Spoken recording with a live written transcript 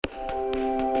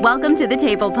Welcome to the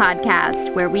Table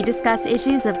Podcast, where we discuss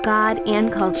issues of God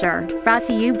and culture, brought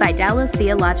to you by Dallas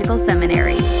Theological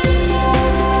Seminary.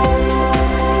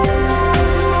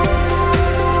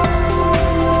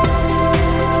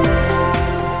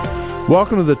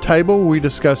 Welcome to the Table. We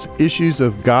discuss issues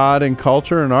of God and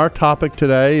culture, and our topic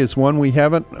today is one we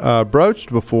haven't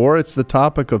broached before. It's the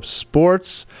topic of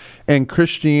sports and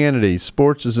Christianity.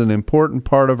 Sports is an important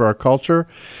part of our culture,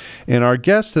 and our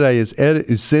guest today is Ed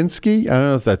Uszynski. I don't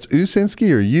know if that's Uszynski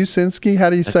or Uszynski. How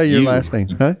do you say your last name?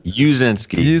 Huh?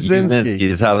 Uszynski. Uszynski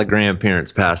is how the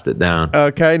grandparents passed it down.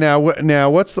 Okay, now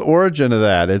what's the origin of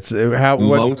that? It's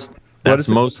That's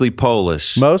mostly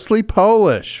Polish. Mostly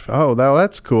Polish. Oh,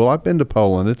 that's cool. I've been to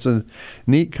Poland. It's a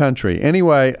neat country.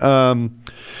 Anyway,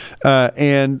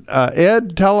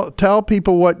 Ed, tell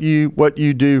people what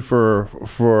you do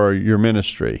for your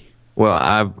ministry.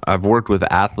 Well, I've worked with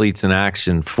Athletes in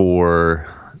Action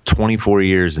for 24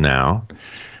 years now.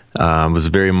 Was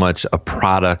very much a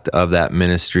product of that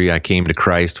ministry. I came to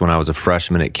Christ when I was a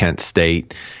freshman at Kent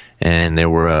State. And there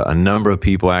were a number of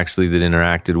people actually that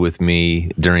interacted with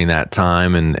me during that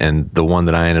time. And the one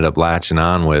that I ended up latching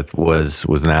on with was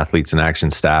an Athletes in Action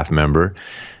staff member,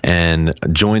 and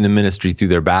joined the ministry through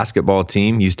their basketball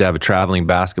team. Used to have a traveling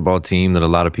basketball team that a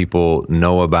lot of people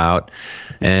know about,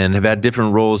 and have had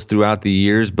different roles throughout the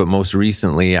years. But most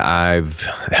recently, I've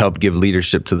helped give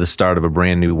leadership to the start of a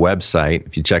brand new website.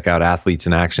 If you check out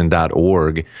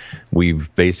athletesinaction.org,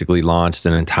 we've basically launched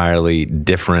an entirely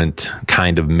different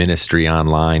kind of ministry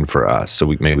online for us. So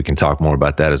maybe we can talk more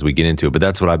about that as we get into it. But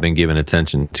that's what I've been giving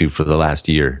attention to for the last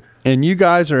year. And you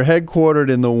guys are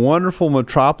headquartered in the wonderful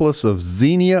metropolis of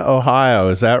Xenia, Ohio.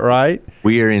 Is that right?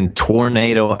 We are in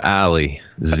Tornado Alley,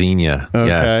 Xenia. Okay.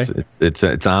 Yes,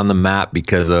 it's on the map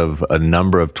because of a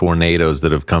number of tornadoes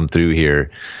that have come through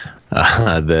here.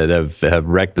 That have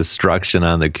wreaked destruction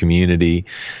on the community.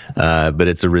 But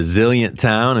it's a resilient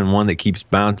town and one that keeps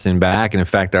bouncing back. And in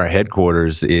fact, our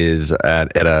headquarters is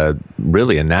at a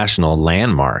national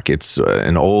landmark. It's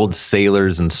an old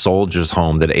sailors and soldiers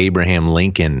home that Abraham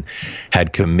Lincoln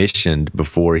had commissioned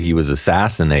before he was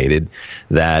assassinated,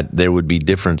 that there would be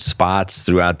different spots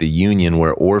throughout the Union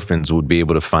where orphans would be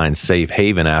able to find safe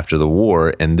haven after the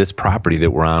war. And this property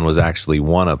that we're on was actually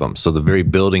one of them. So the very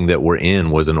building that we're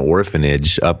in was an orphanage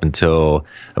up until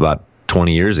about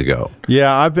 20 years ago.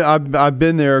 Yeah, I've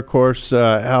been there, of course,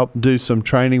 helped do some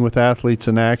training with Athletes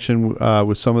in Action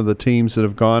with some of the teams that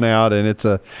have gone out, and it's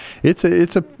a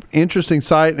interesting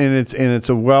site, and it's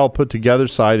a well put together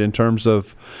site in terms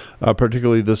of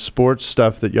particularly the sports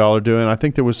stuff that y'all are doing. I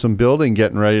think there was some building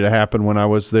getting ready to happen when I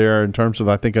was there in terms of,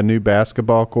 I think, a new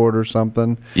basketball court or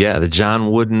something. Yeah, the John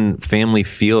Wooden Family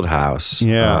Field House.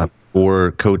 Yeah.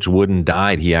 Before Coach Wooden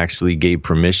died, he actually gave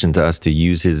permission to us to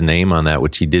use his name on that,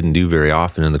 which he didn't do very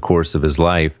often in the course of his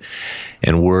life.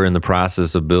 And we're in the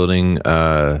process of building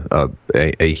a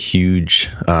huge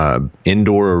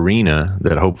indoor arena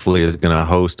that hopefully is going to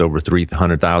host over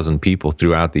 300,000 people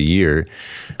throughout the year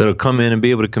that'll come in and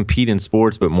be able to compete in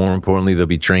sports, but more importantly, they'll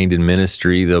be trained in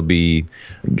ministry. They'll be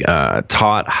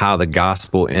taught how the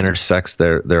gospel intersects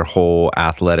their whole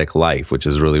athletic life, which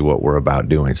is really what we're about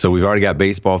doing. So we've already got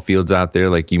baseball fields out there,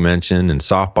 like you mentioned, and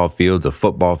softball fields, a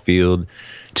football field,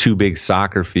 2 big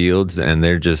soccer fields, and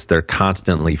they're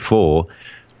constantly full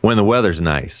when the weather's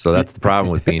nice. So that's the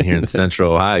problem with being here in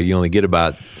Central Ohio. You only get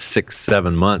about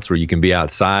 6-7 months where you can be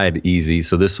outside easy.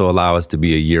 So this will allow us to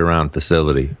be a year-round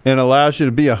facility. And allows you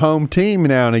to be a home team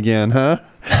now and again, huh?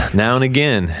 Now and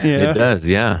again, yeah. It does,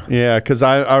 yeah. Yeah, because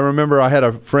I remember I had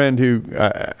a friend who,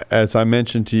 as I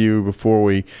mentioned to you before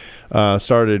we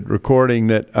started recording,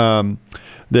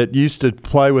 that used to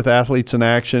play with Athletes in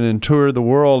Action and tour the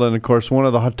world. And, of course, one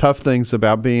of the tough things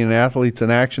about being an Athletes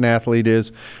in Action athlete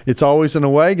is it's always an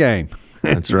away game.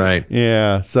 That's right.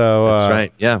 Yeah. So that's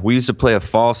right. Yeah, we used to play a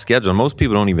fall schedule. Most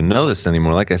people don't even know this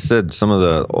anymore. Like I said, some of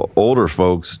the older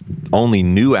folks only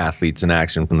knew Athletes in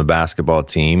Action from the basketball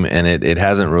team, and it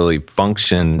hasn't really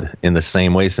functioned in the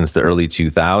same way since the early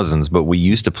 2000s. But we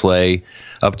used to play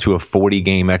up to a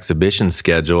 40-game exhibition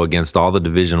schedule against all the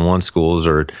Division I schools,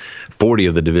 or 40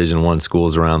 of the Division I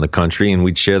schools around the country, and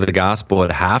we'd share the gospel at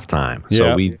halftime. Yeah.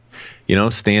 So we'd,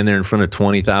 stand there in front of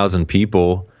 20,000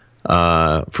 people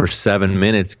for 7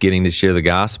 minutes getting to share the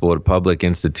gospel at public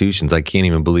institutions. I can't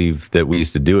even believe that we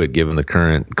used to do it given the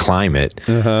current climate.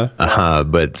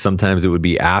 But sometimes it would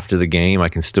be after the game. I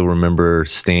can still remember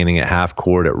standing at half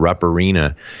court at Rupp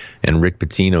Arena and Rick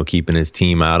Pitino keeping his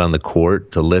team out on the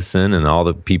court to listen, and all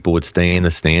the people would stay in the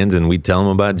stands and we'd tell them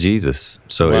about Jesus.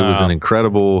 So It was an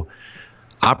incredible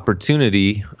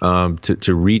opportunity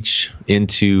to reach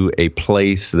into a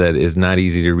place that is not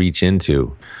easy to reach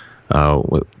into.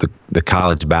 the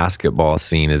college basketball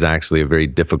scene is actually a very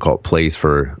difficult place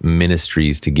for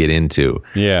ministries to get into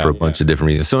for a bunch of different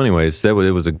reasons. So anyways, it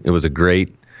was a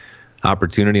great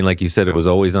opportunity. And like you said, it was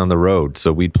always on the road.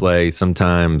 So we'd play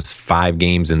sometimes 5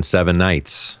 games in 7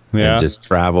 nights and just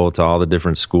travel to all the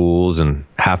different schools. And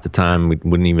half the time we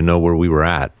wouldn't even know where we were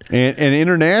at. And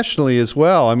internationally as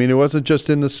well. I mean, it wasn't just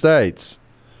in the States.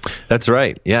 That's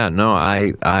right. Yeah, no,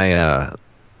 I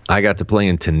got to play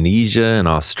in Tunisia and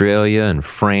Australia and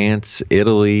France,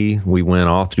 Italy. We went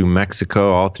all through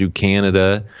Mexico, all through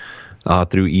Canada,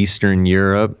 through Eastern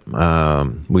Europe.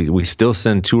 We still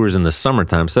send tours in the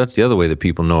summertime. So that's the other way that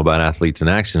people know about Athletes in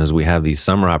Action is we have these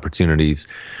summer opportunities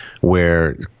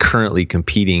where currently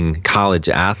competing college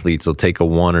athletes will take a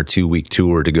 1 or 2 week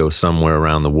tour to go somewhere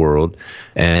around the world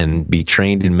and be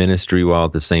trained in ministry while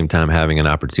at the same time having an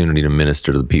opportunity to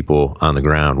minister to the people on the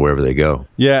ground wherever they go.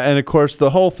 Yeah, and of course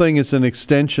the whole thing is an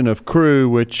extension of Cru,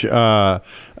 which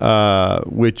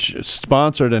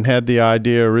sponsored and had the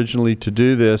idea originally to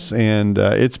do this, and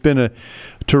it's been a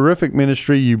terrific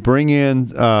ministry. You bring in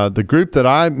the group that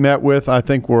I met with, I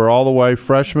think were all the way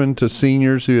freshmen to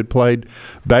seniors who had played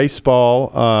baseball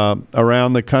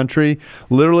around the country,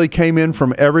 literally came in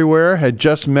from everywhere, had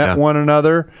just met one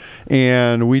another,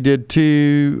 and we did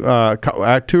 2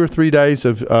 or 3 days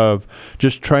of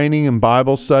just training and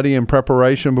Bible study and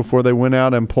preparation before they went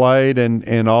out and played,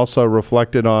 and also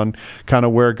reflected on kind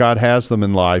of where God has them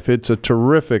in life. It's a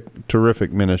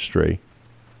terrific ministry.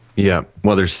 Yeah,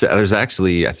 well, there's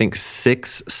actually, I think,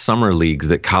 6 summer leagues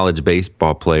that college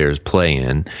baseball players play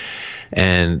in,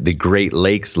 and the Great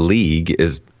Lakes League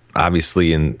is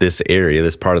obviously in this area,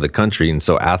 this part of the country, and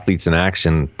so Athletes in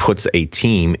Action puts a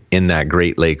team in that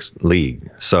Great Lakes League.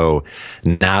 So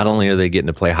not only are they getting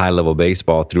to play high-level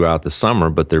baseball throughout the summer,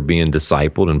 but they're being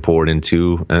discipled and poured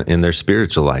into in their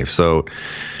spiritual life. So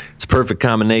it's a perfect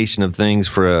combination of things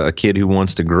for a kid who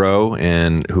wants to grow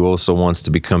and who also wants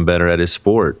to become better at his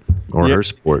sport or her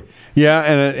sport. Yeah,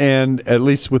 and at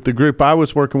least with the group I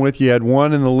was working with, you had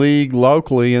one in the league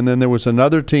locally, and then there was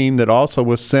another team that also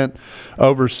was sent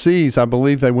overseas. I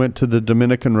believe they went to the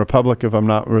Dominican Republic, if I'm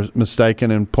not mistaken,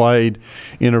 and played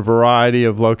in a variety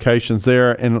of locations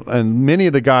there. And many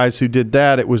of the guys who did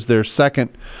that, it was their second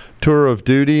tour of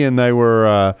duty, and they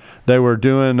were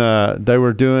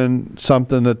doing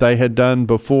something that they had done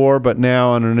before, but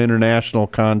now in an international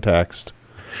context.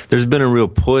 There's been a real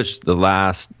push the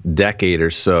last decade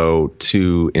or so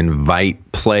to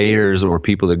invite players or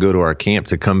people that go to our camp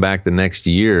to come back the next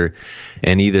year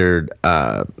and either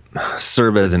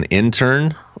serve as an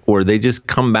intern, or they just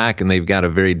come back and they've got a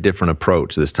very different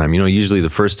approach this time. You know, usually the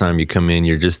first time you come in,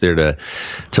 you're just there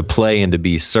to play and to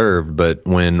be served. But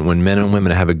when men and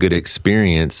women have a good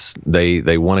experience,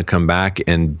 they want to come back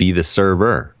and be the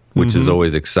server, which is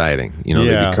always exciting. You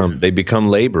know, they become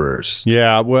laborers.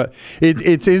 Yeah, well,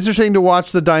 it's interesting to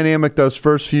watch the dynamic those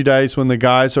first few days when the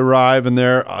guys arrive and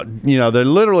they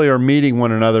literally are meeting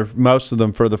one another, most of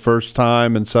them for the first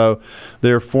time, and so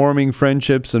they're forming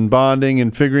friendships and bonding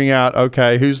and figuring out,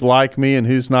 okay, who's like me and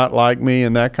who's not like me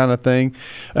and that kind of thing.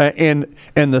 And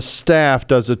the staff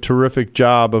does a terrific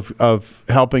job of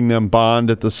helping them bond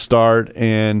at the start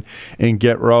and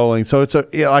get rolling. So it's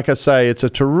like I say, it's a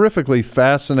terrifically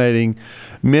fascinating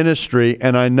ministry,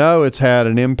 and I know it's had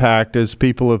an impact as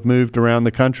people have moved around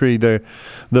the country.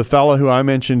 The fellow who I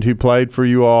mentioned who played for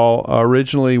you all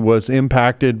originally was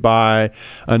impacted by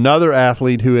another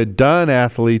athlete who had done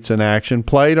Athletes in Action,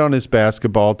 played on his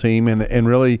basketball team, and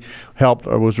really helped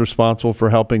or was responsible for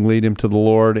helping lead him to the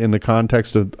Lord in the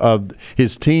context of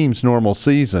his team's normal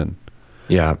season.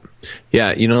 Yeah.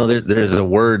 You know, there's a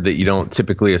word that you don't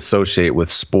typically associate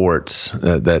with sports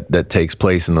that takes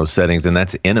place in those settings, and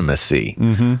that's intimacy.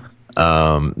 You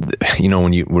know,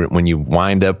 when you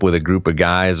wind up with a group of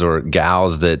guys or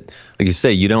gals that, like you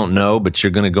say, you don't know, but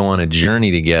you're going to go on a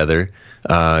journey together.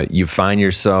 You find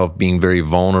yourself being very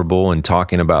vulnerable and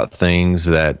talking about things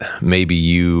that maybe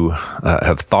you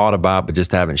have thought about but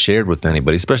just haven't shared with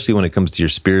anybody, especially when it comes to your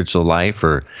spiritual life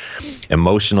or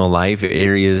emotional life,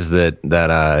 areas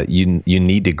that you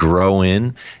need to grow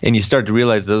in. And you start to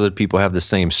realize that other people have the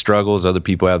same struggles, other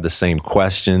people have the same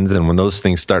questions. And when those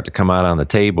things start to come out on the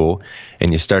table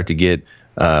and you start to get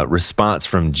response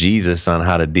from Jesus on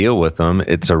how to deal with them,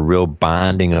 it's a real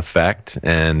bonding effect.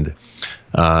 And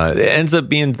it ends up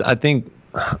being, I think,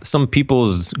 some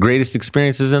people's greatest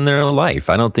experiences in their life.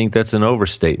 I don't think that's an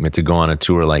overstatement to go on a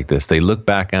tour like this. They look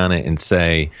back on it and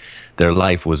say their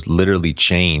life was literally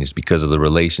changed because of the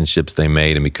relationships they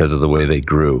made and because of the way they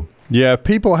grew. Yeah, if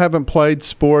people haven't played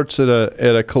sports at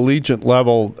a collegiate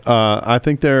level, I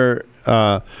think they're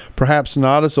perhaps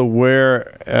not as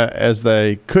aware as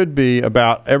they could be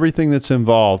about everything that's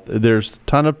involved. There's a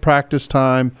ton of practice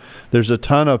time. There's a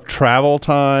ton of travel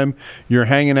time. You're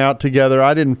hanging out together.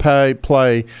 I didn't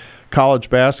play college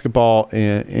basketball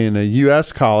in a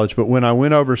U.S. college, but when I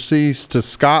went overseas to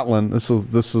Scotland, this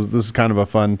is kind of a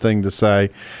fun thing to say.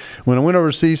 When I went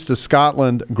overseas to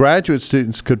Scotland, graduate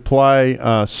students could play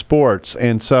sports,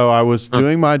 and so I was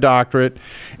doing my doctorate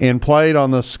and played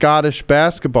on the Scottish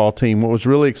basketball team. What was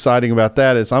really exciting about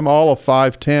that is I'm all of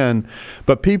 5'10",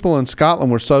 but people in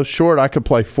Scotland were so short I could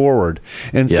play forward,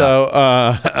 and so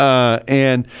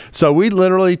we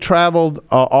literally traveled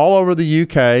all over the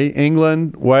U.K.,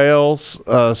 England, Wales,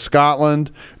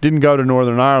 Scotland. Didn't go to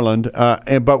Northern Ireland,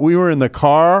 but we were in the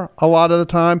car a lot of the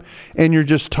time, and you're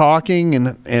just talking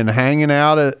and hanging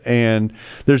out, and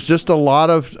there's just a lot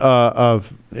of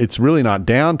it's really not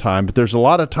downtime, but there's a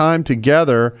lot of time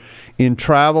together in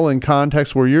travel and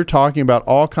context where you're talking about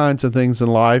all kinds of things in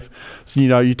life. So,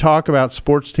 you talk about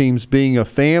sports teams being a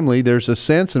family. There's a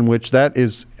sense in which that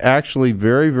is actually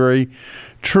very, very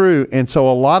true, and so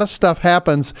a lot of stuff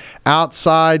happens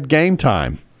outside game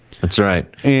time. That's right.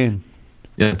 And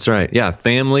that's right. Yeah,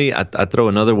 family. I throw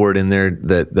another word in there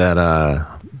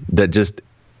that just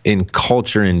in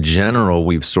culture in general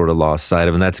we've sort of lost sight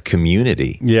of, and that's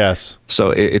community. Yes.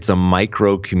 So it's a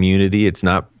micro community. It's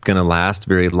not going to last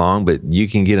very long, but you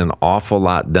can get an awful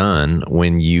lot done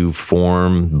when you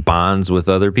form bonds with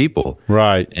other people.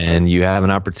 Right. And you have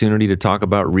an opportunity to talk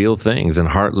about real things and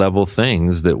heart level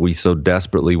things that we so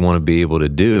desperately want to be able to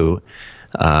do.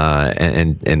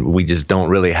 And we just don't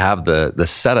really have the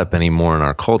setup anymore in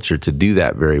our culture to do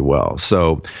that very well.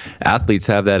 So athletes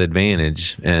have that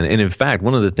advantage. And in fact,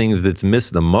 one of the things that's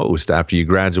missed the most after you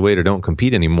graduate or don't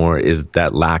compete anymore is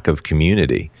that lack of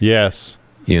community. Yes.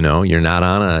 You're not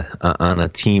on a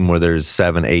team where there's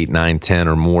 7, 8, 9, 10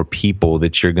 or more people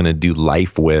that you're going to do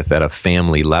life with at a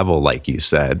family level, like you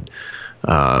said.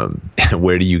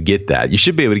 Where do you get that? You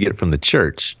should be able to get it from the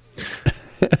church.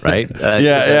 Right?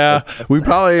 We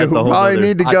probably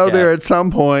need to go there at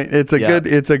some point.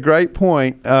 It's a great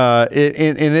point.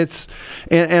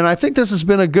 And I think this has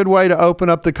been a good way to open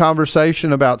up the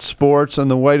conversation about sports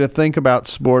and the way to think about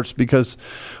sports, because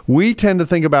we tend to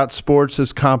think about sports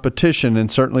as competition,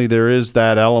 and certainly there is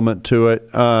that element to it.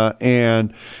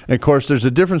 And of course, there's a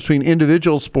difference between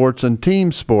individual sports and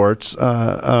team sports.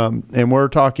 And we're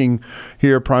talking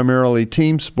here primarily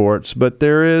team sports, but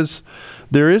there is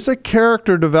a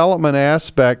character development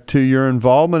aspect to your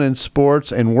involvement in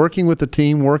sports and working with the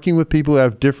team, working with people who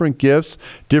have different gifts,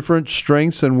 different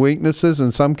strengths and weaknesses,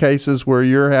 in some cases where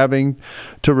you're having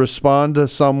to respond to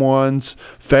someone's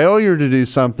failure to do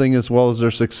something as well as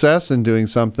their success in doing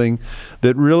something,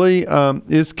 that really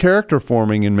is character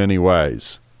forming in many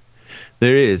ways.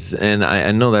 There is, and I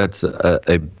know that's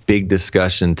a big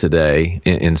discussion today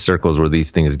in circles where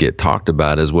these things get talked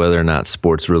about, is whether or not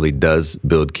sports really does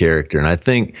build character. And I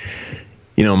think,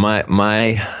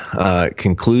 my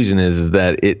conclusion is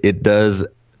that it does,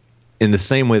 in the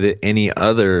same way that any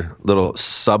other little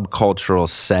subcultural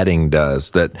setting does,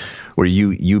 that where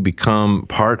you become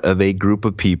part of a group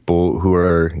of people who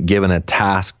are given a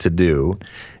task to do,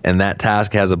 and that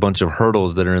task has a bunch of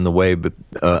hurdles that are in the way, but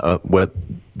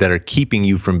that are keeping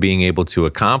you from being able to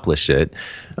accomplish it.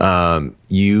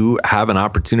 You have an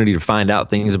opportunity to find out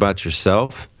things about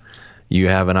yourself. You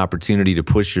have an opportunity to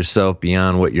push yourself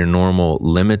beyond what your normal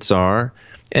limits are,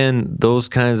 and those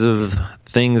kinds of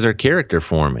things are character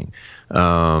forming.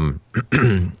 I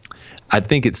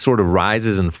think it sort of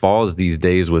rises and falls these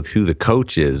days with who the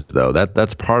coach is, though.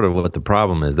 That's part of what the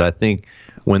problem is. I think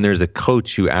when there's a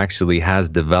coach who actually has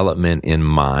development in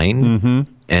mind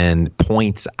and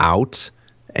points out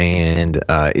and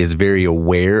is very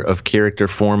aware of character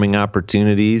forming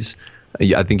opportunities,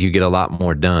 I think you get a lot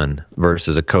more done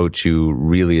versus a coach who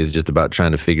really is just about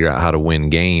trying to figure out how to win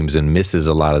games and misses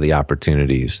a lot of the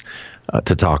opportunities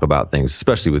to talk about things,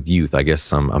 especially with youth. I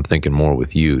guess I'm thinking more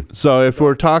with youth. So if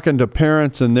we're talking to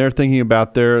parents and they're thinking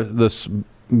about the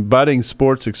budding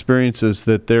sports experiences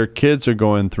that their kids are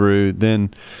going through, then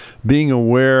being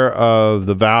aware of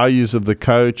the values of the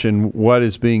coach and what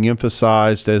is being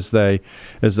emphasized as they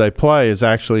play is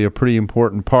actually a pretty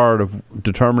important part of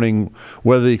determining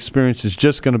whether the experience is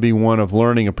just going to be one of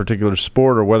learning a particular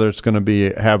sport or whether it's going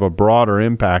to have a broader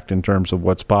impact in terms of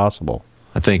what's possible.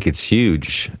 I think it's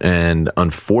huge. And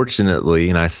unfortunately,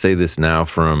 and I say this now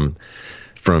from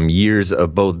years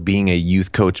of both being a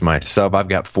youth coach myself, I've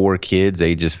got 4 kids,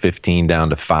 ages 15 down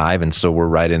to 5, and so we're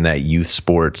right in that youth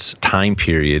sports time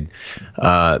period.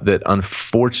 That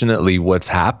unfortunately what's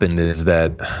happened is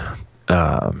that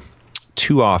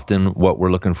too often what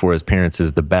we're looking for as parents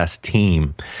is the best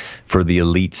team for the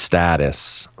elite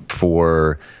status,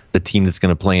 for the team that's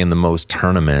going to play in the most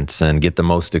tournaments and get the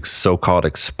most so-called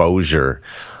exposure.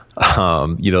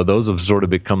 Those have sort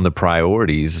of become the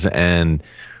priorities. And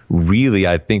really,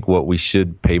 I think what we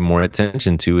should pay more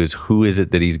attention to is who is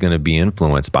it that he's going to be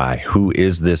influenced by? Who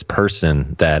is this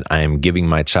person that I am giving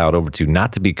my child over to,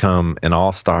 not to become an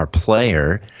all-star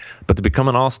player, but to become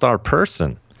an all-star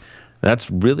person?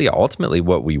 That's really ultimately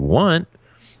what we want.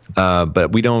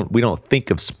 But we don't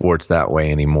think of sports that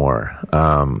way anymore.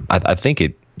 I think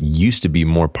it used to be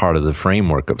more part of the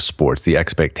framework of sports. The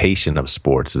expectation of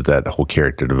sports is that whole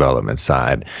character development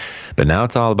side. But now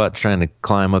it's all about trying to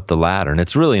climb up the ladder, and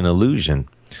it's really an illusion.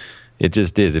 It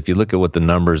just is. If you look at what the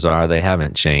numbers are, they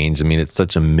haven't changed. I mean, it's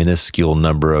such a minuscule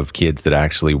number of kids that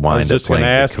actually wind up playing. I was just going to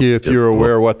ask you if you were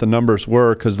aware what the numbers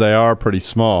were, because they are pretty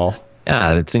small.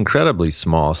 Yeah, it's incredibly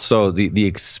small. So the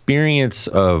experience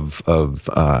of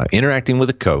interacting with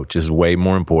a coach is way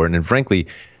more important. And frankly,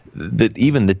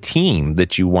 even the team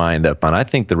that you wind up on, I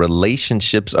think the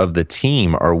relationships of the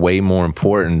team are way more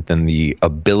important than the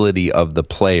ability of the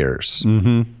players.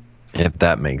 Mm-hmm. If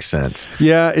that makes sense.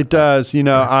 Yeah, it does. There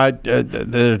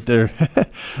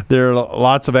are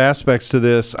lots of aspects to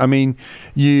this. I mean,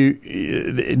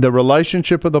 the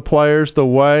relationship of the players, the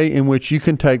way in which you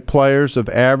can take players of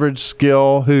average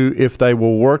skill who, if they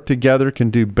will work together, can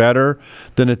do better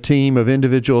than a team of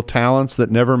individual talents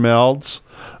that never melds.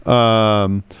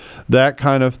 That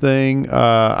kind of thing.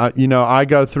 I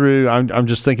go through, I'm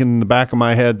just thinking in the back of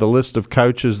my head, the list of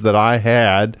coaches that I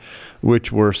had,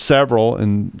 which were several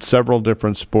in several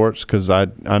different sports, because I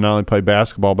not only played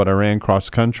basketball, but I ran cross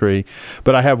country.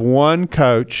 But I have one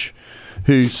coach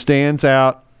who stands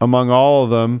out among all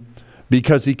of them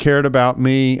because he cared about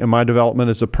me and my development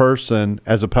as a person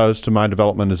as opposed to my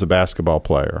development as a basketball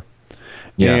player.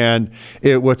 Yeah.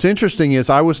 And what's interesting is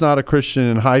I was not a Christian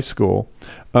in high school,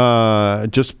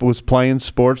 just was playing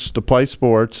sports to play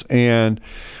sports. And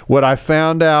what I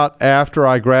found out after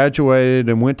I graduated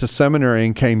and went to seminary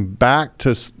and came back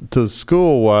to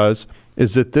school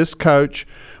is that this coach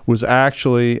was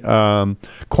actually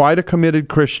quite a committed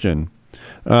Christian.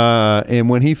 And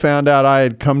when he found out I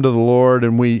had come to the Lord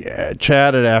and we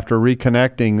chatted after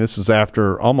reconnecting, this is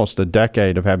after almost a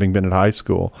decade of having been at high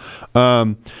school,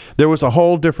 there was a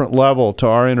whole different level to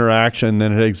our interaction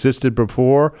than had existed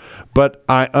before. But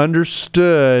I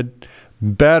understood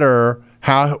better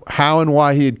how and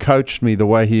why he had coached me the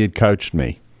way he had coached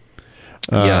me.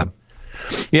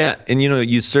 Yeah, and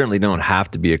you certainly don't have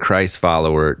to be a Christ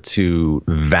follower to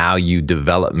value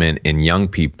development in young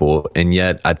people, and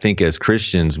yet I think as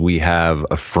Christians we have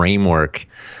a framework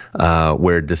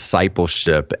where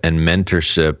discipleship and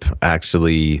mentorship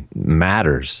actually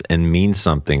matters and means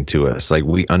something to us. Like,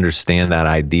 we understand that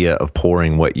idea of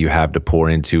pouring what you have to pour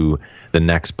into the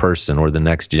next person or the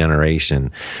next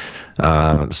generation.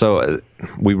 So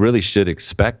we really should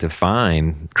expect to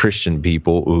find Christian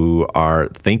people who are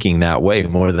thinking that way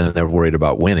more than they're worried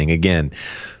about winning. Again,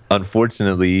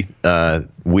 unfortunately,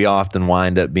 we often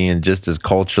wind up being just as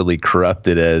culturally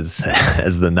corrupted as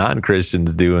the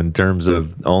non-Christians do, in terms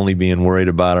of only being worried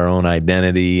about our own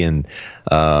identity and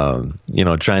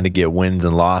trying to get wins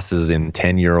and losses in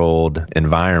 10-year-old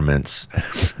environments.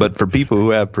 But for people who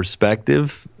have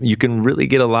perspective, you can really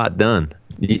get a lot done.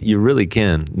 You really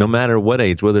can, no matter what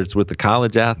age, whether it's with the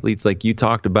college athletes like you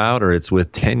talked about, or it's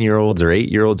with 10-year-olds or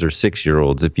 8-year-olds or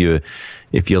 6-year-olds. If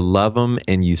you love them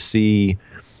and you see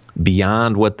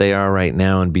beyond what they are right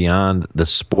now and beyond the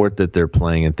sport that they're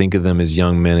playing, and think of them as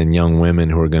young men and young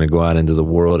women who are going to go out into the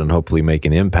world and hopefully make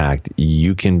an impact,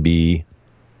 you can be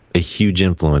a huge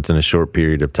influence in a short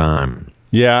period of time.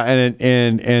 Yeah,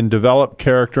 and develop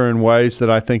character in ways that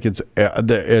I think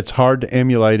it's hard to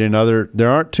emulate in other. There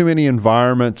aren't too many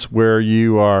environments where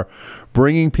you are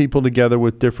bringing people together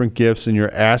with different gifts and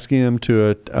you're asking them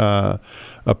to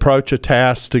approach a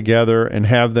task together and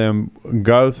have them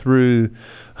go through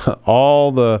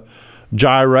all the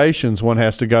gyrations one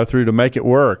has to go through to make it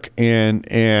work,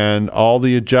 and all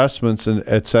the adjustments and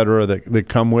et cetera that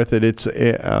come with it.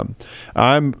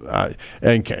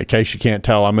 In case you can't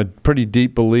tell, I'm a pretty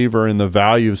deep believer in the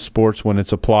value of sports when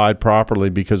it's applied properly,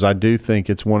 because I do think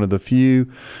it's one of the few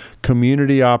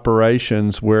community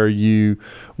operations where you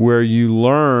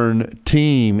learn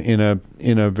team in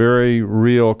a very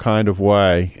real kind of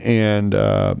way, and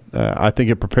I think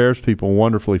it prepares people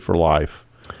wonderfully for life.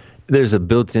 There's a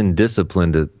built-in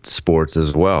discipline to sports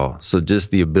as well. So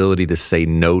just the ability to say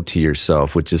no to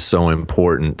yourself, which is so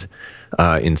important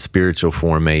in spiritual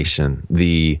formation.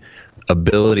 The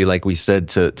ability, like we said,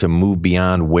 to move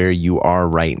beyond where you are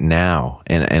right now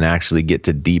and actually get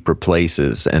to deeper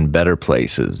places and better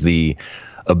places, the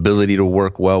ability to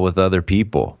work well with other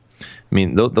people. I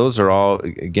mean, those are all,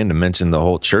 again, to mention the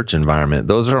whole church environment,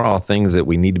 those are all things that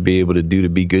we need to be able to do to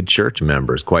be good church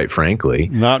members, quite frankly.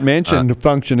 Not mentioned to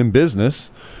function in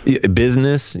business.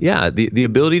 Business, yeah. The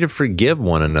ability to forgive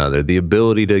one another, the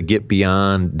ability to get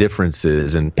beyond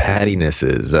differences and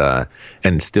pettinesses,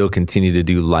 and still continue to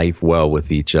do life well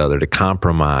with each other, to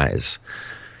compromise.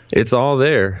 It's all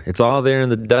there. It's all there in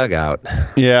the dugout.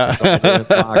 Yeah. It's all there in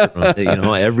the locker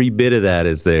room. Every bit of that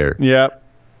is there. Yep.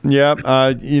 Yep.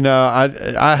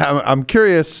 I'm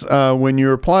curious, when you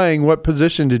were playing, what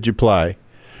position did you play?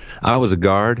 I was a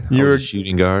guard. I was a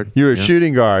shooting guard. You were a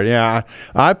shooting guard, yeah.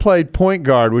 I played point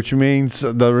guard, which means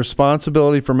the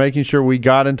responsibility for making sure we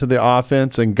got into the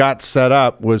offense and got set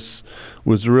up was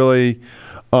really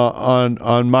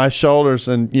on my shoulders.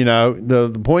 And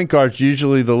the point guard's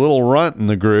usually the little runt in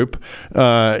the group.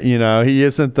 He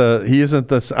isn't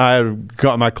the. I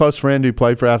got my close friend who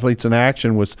played for Athletes in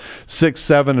Action was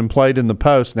 6'7" and played in the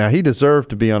post. Now he deserved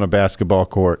to be on a basketball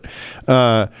court,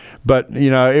 but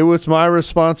it was my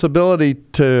responsibility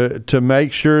to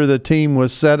make sure the team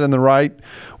was set in the right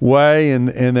way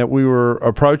and that we were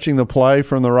approaching the play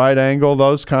from the right angle,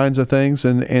 those kinds of things,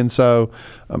 and so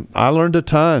I learned a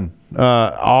ton.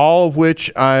 All of which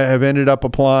I have ended up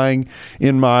applying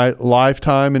in my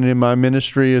lifetime and in my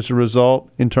ministry as a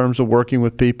result in terms of working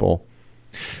with people.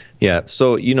 Yeah.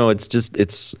 So,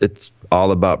 it's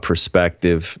all about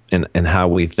perspective and how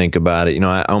we think about it.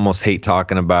 I almost hate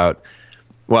talking about,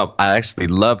 I actually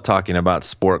love talking about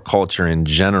sport culture in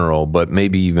general, but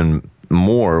maybe even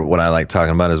more what I like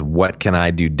talking about is what can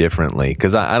I do differently?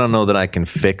 Because I don't know that I can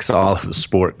fix all of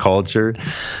sport culture.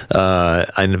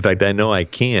 And in fact, I know I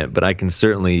can't, but I can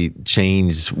certainly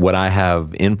change what I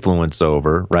have influence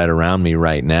over right around me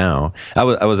right now. I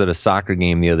was at a soccer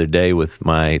game the other day with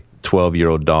my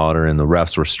 12-year-old daughter, and the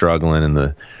refs were struggling, and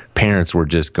the parents were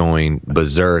just going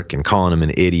berserk and calling him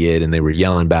an idiot, and they were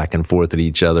yelling back and forth at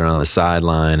each other on the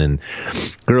sideline, and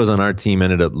girls on our team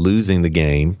ended up losing the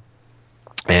game.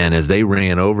 And as they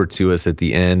ran over to us at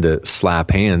the end to slap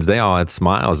hands, they all had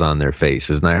smiles on their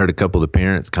faces. And I heard a couple of the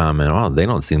parents comment, they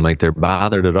don't seem like they're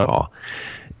bothered at all.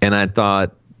 And I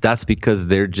thought, that's because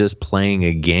they're just playing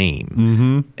a game.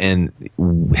 Mm-hmm. And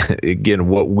again,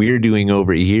 what we're doing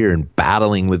over here and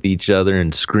battling with each other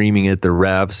and screaming at the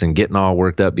refs and getting all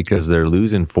worked up because they're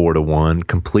losing 4-1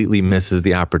 completely misses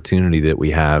the opportunity that we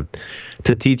have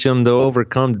to teach them to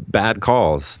overcome bad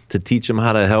calls, to teach them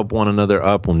how to help one another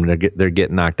up when they're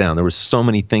getting knocked down. There were so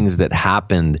many things that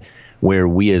happened where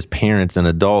we as parents and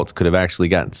adults could have actually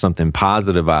gotten something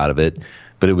positive out of it.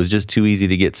 But it was just too easy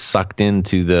to get sucked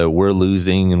into the we're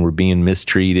losing and we're being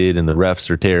mistreated and the refs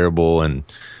are terrible. And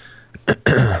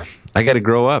I got to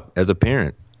grow up as a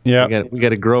parent. Yeah, we got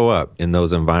to grow up in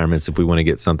those environments if we want to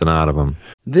get something out of them.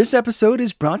 This episode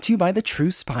is brought to you by the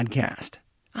Truce Podcast.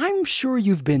 I'm sure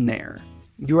you've been there.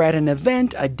 You're at an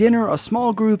event, a dinner, a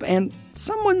small group, and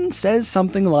someone says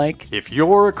something like, "If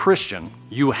you're a Christian,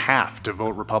 you have to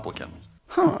vote Republican."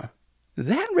 Huh.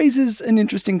 That raises an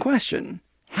interesting question.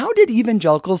 How did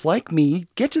evangelicals like me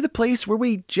get to the place where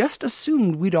we just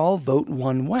assumed we'd all vote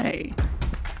one way?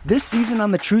 This season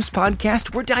on the Truce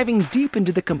Podcast, we're diving deep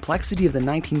into the complexity of the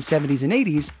 1970s and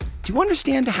 80s to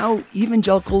understand how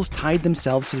evangelicals tied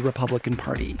themselves to the Republican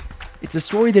Party. It's a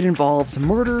story that involves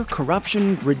murder,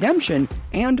 corruption, redemption,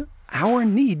 and our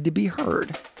need to be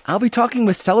heard. I'll be talking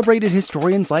with celebrated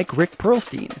historians like Rick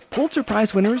Perlstein, Pulitzer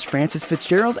Prize winners Francis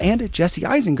Fitzgerald and Jesse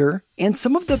Eisinger, and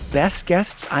some of the best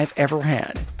guests I've ever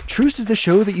had. Truce is the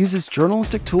show that uses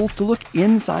journalistic tools to look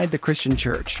inside the Christian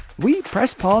church. We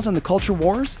press pause on the culture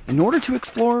wars in order to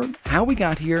explore how we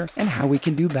got here and how we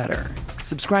can do better.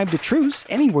 Subscribe to Truce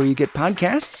anywhere you get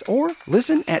podcasts or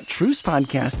listen at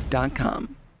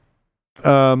trucepodcast.com.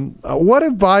 What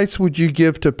advice would you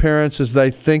give to parents as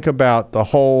they think about the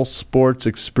whole sports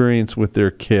experience with their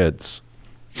kids?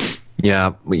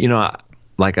 Yeah,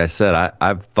 like I said,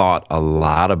 I've thought a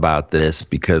lot about this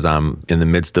because I'm in the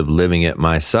midst of living it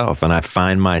myself, and I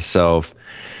find myself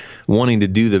wanting to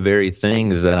do the very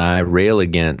things that I rail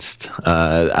against.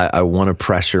 I want to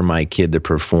pressure my kid to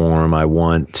perform. I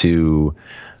want to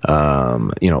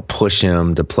push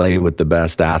him to play with the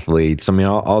best athletes. I mean,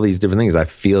 all these different things. I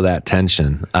feel that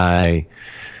tension. I'm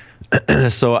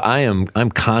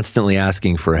constantly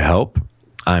asking for help.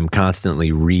 I'm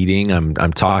constantly reading.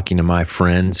 I'm talking to my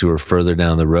friends who are further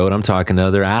down the road. I'm talking to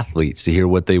other athletes to hear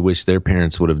what they wish their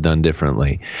parents would have done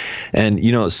differently. And,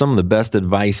 some of the best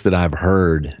advice that I've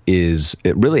heard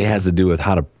it really has to do with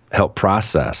how to help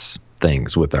process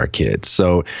things with our kids.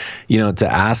 So, to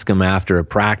ask them after a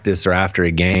practice or after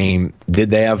a game, did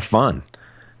they have fun?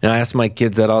 And I ask my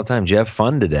kids that all the time. Did you have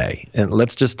fun today? And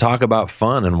let's just talk about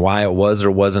fun and why it was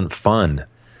or wasn't fun.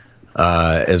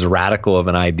 As radical of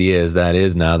an idea as that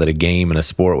is now, that a game and a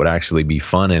sport would actually be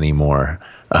fun anymore.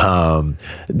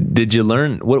 Did you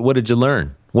learn? What did you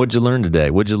learn? What did you learn today?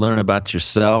 What did you learn about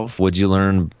yourself? What did you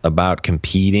learn about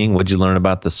competing? What did you learn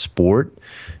about the sport?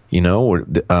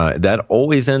 That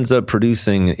always ends up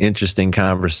producing interesting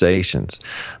conversations.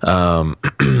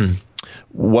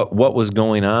 What was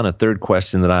going on? A third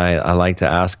question that I like to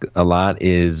ask a lot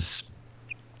is,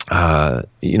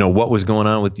 what was going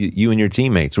on with you and your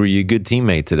teammates? Were you a good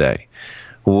teammate today?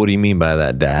 Well, what do you mean by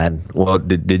that, Dad? Well,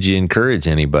 did you encourage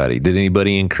anybody? Did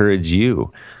anybody encourage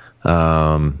you?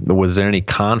 Was there any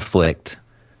conflict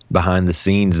behind the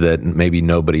scenes that maybe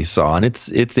nobody saw? And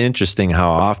it's interesting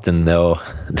how often they'll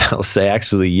say,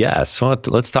 actually, yes. Well,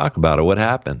 let's talk about it. What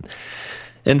happened?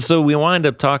 And so we wind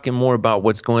up talking more about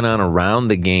what's going on around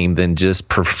the game than just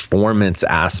performance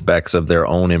aspects of their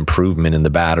own improvement in the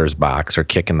batter's box or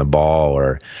kicking the ball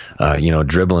or,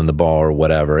 dribbling the ball or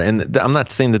whatever. And I'm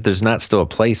not saying that there's not still a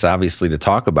place, obviously, to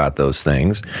talk about those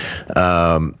things.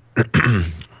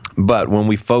 But when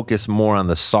we focus more on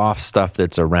the soft stuff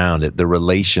that's around it, the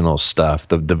relational stuff,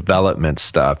 the development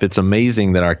stuff, it's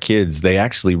amazing that our kids, they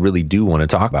actually really do want to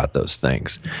talk about those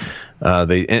things.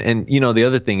 The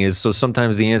other thing is, so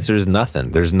sometimes the answer is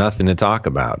nothing. There's nothing to talk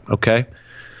about. Okay.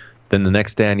 Then the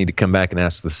next day I need to come back and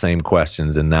ask the same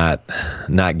questions and not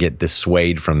get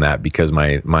dissuaded from that because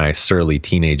my surly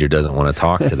teenager doesn't want to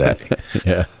talk today.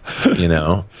 Yeah.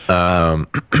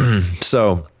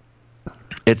 So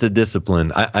it's a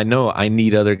discipline. I know I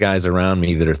need other guys around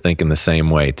me that are thinking the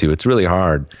same way too. It's really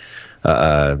hard.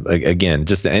 Again,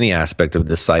 just any aspect of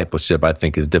discipleship, I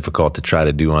think, is difficult to try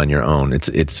to do on your own.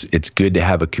 It's good to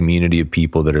have a community of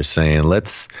people that are saying,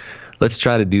 let's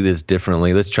try to do this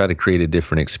differently. Let's try to create a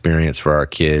different experience for our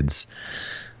kids.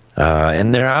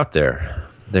 And they're out there.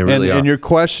 They really are. And your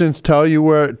questions tell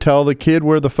the kid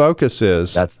where the focus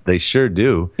is. They sure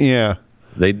do. Yeah,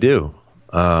 they do.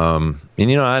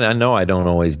 I know I don't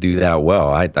always do that well.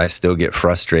 I still get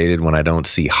frustrated when I don't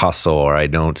see hustle or I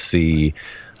don't see,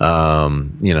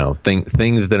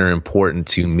 things that are important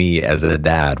to me as a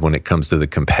dad when it comes to the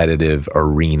competitive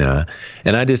arena.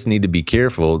 And I just need to be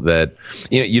careful that,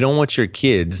 you don't want your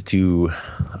kids to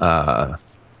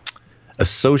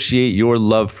associate your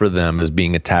love for them as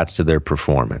being attached to their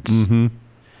performance. Mm-hmm.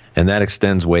 And that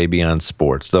extends way beyond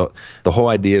sports. The whole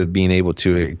idea of being able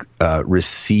to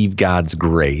receive God's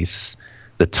grace,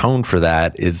 the tone for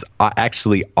that is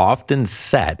actually often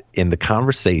set in the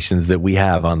conversations that we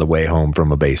have on the way home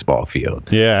from a baseball field.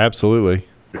 Yeah, absolutely.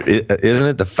 Isn't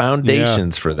it? The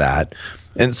foundations for that.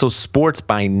 And so sports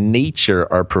by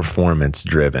nature are performance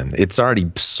driven. It's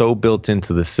already so built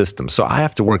into the system. So I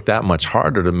have to work that much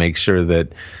harder to make sure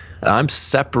that I'm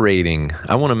separating.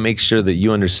 I want to make sure that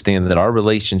you understand that our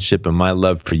relationship and my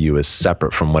love for you is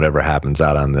separate from whatever happens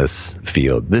out on this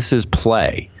field. This is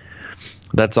play.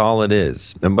 That's all it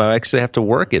is. But I actually have to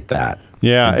work at that.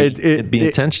 Yeah, it'd be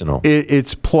intentional.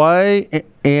 It's play,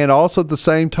 and also at the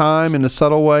same time, in a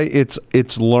subtle way, it's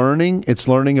learning. It's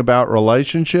learning about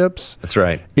relationships. That's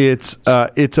right. It's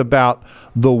about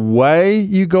the way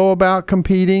you go about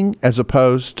competing as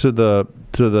opposed to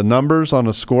the numbers on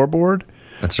a scoreboard.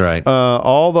 That's right.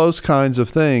 All those kinds of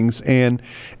things, and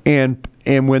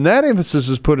when that emphasis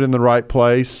is put in the right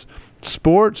place,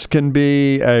 sports can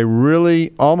be a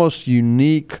really almost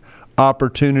unique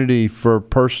opportunity for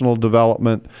personal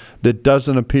development that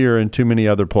doesn't appear in too many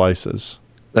other places.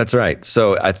 That's right.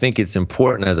 So I think it's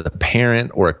important as a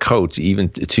parent or a coach even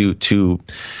to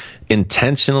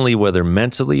intentionally, whether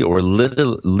mentally or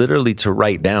literally to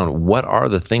write down what are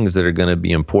the things that are going to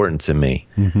be important to me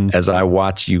as I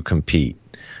watch you compete.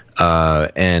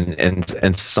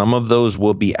 And some of those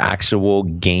will be actual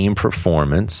game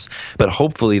performance, but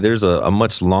hopefully there's a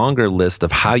much longer list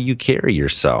of how you carry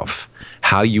yourself,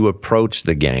 how you approach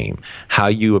the game, how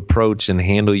you approach and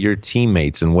handle your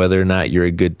teammates, and whether or not you're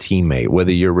a good teammate,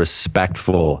 whether you're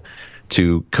respectful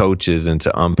to coaches and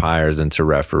to umpires and to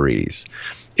referees.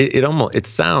 It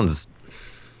sounds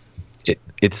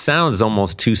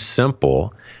almost too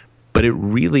simple, but it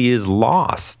really is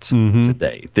lost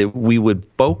today, that we would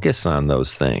focus on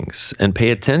those things and pay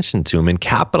attention to them and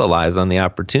capitalize on the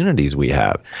opportunities we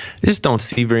have. I just don't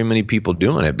see very many people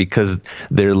doing it because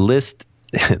their list,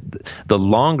 the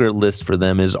longer list for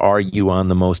them is, are you on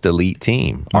the most elite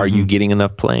team? Are you getting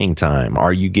enough playing time?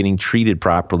 Are you getting treated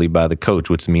properly by the coach,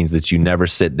 which means that you never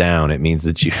sit down? It means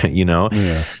that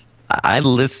I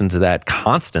listen to that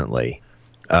constantly.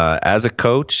 as a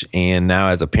coach and now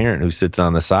as a parent who sits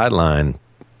on the sideline.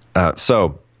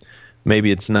 So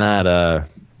maybe it's not,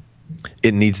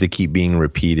 it needs to keep being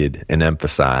repeated and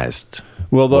emphasized.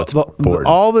 Well,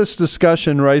 all this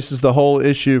discussion raises the whole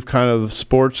issue of kind of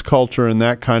sports culture and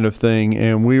that kind of thing.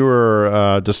 And we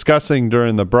were discussing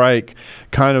during the break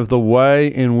kind of the way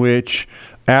in which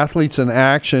Athletes in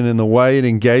Action and the way it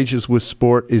engages with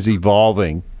sport is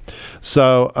evolving.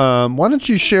 So why don't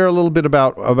you share a little bit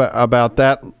about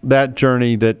that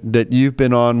journey that you've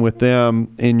been on with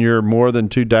them in your more than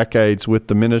 2 decades with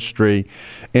the ministry,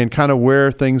 and kind of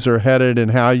where things are headed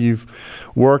and how you've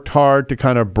worked hard to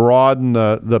kind of broaden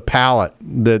the palette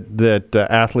that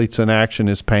Athletes in Action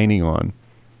is painting on.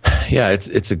 Yeah,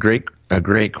 it's a great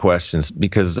question,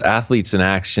 because Athletes in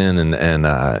Action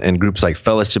and groups like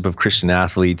Fellowship of Christian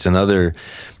Athletes and other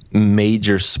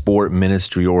major sport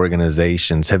ministry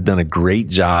organizations have done a great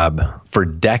job for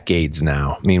decades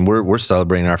now. I mean, we're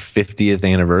celebrating our 50th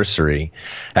anniversary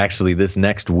actually this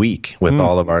next week with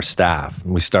all of our staff.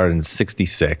 We started in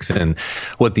 66, and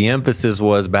what the emphasis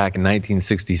was back in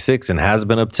 1966 and has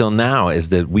been up till now is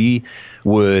that we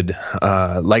would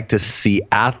like to see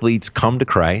athletes come to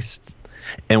Christ.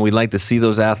 And we'd like to see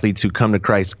those athletes who come to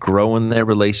Christ grow in their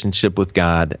relationship with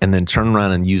God and then turn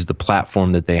around and use the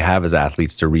platform that they have as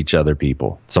athletes to reach other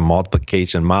people. It's a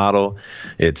multiplication model.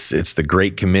 It's the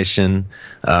Great Commission.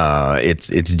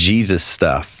 It's Jesus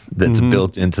stuff that's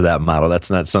built into that model. That's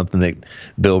not something that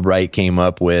Bill Bright came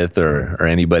up with or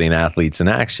anybody in Athletes in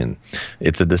Action.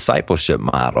 It's a discipleship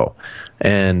model.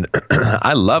 And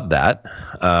I love that.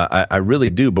 I really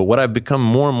do. But what I've become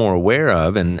more and more aware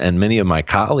of, and many of my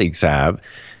colleagues have,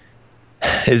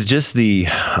 is just the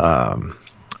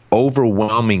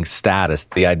overwhelming status,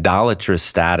 the idolatrous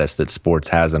status that sports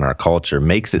has in our culture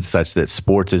makes it such that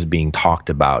sports is being talked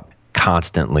about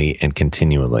constantly and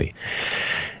continually.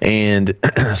 And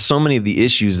so many of the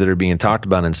issues that are being talked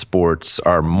about in sports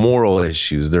are moral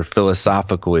issues, they're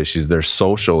philosophical issues, they're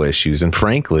social issues. And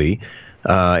frankly,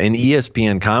 an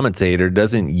ESPN commentator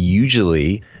doesn't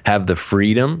usually have the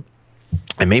freedom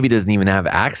and maybe doesn't even have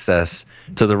access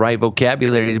to the right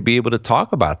vocabulary to be able to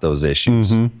talk about those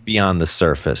issues beyond the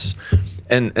surface.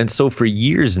 And so for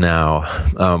years now,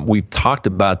 we've talked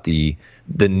about the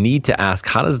need to ask,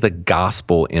 how does the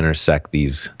gospel intersect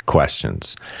these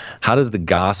questions? How does the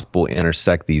gospel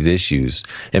intersect these issues?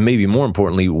 And maybe more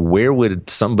importantly, where would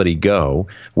somebody go?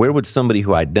 Where would somebody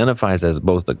who identifies as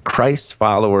both a Christ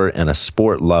follower and a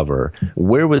sport lover,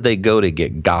 where would they go to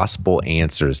get gospel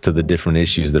answers to the different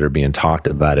issues that are being talked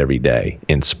about every day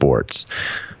in sports?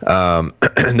 And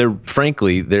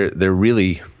frankly, there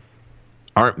really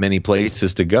aren't many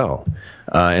places to go.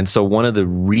 And so one of the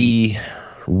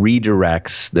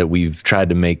redirects that we've tried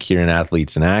to make here in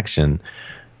Athletes in Action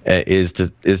is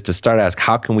to start to ask,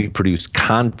 how can we produce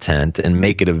content and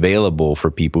make it available for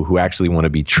people who actually want to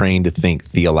be trained to think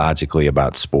theologically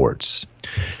about sports?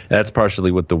 That's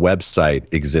partially what the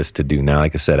website exists to do now.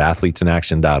 Like I said,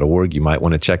 athletesinaction.org. You might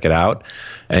want to check it out.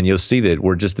 And you'll see that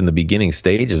we're just in the beginning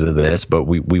stages of this, but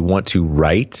we want to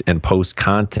write and post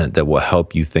content that will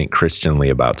help you think Christianly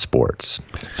about sports.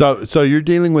 So you're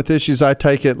dealing with issues, I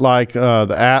take it, like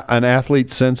an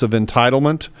athlete's sense of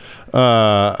entitlement,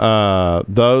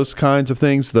 those kinds of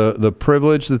things, the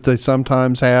privilege that they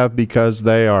sometimes have because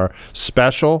they are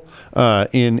special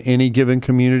in any given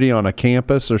community on a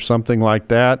campus or something like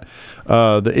that.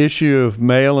 The issue of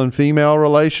male and female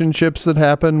relationships that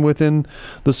happen within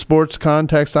the sports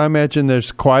context. I imagine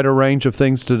there's quite a range of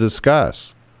things to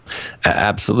discuss.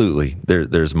 Absolutely.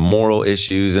 There's moral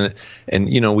issues. And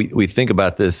you know, we think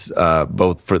about this so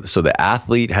the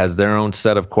athlete has their own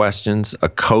set of questions. A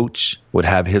coach would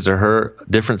have his or her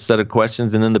different set of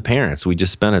questions. And then the parents, we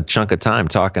just spent a chunk of time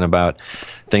talking about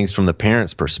things from the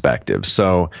parents' perspective.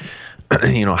 So,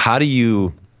 you know, how do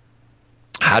you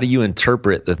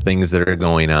interpret the things that are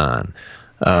going on?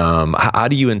 How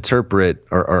do you interpret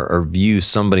or view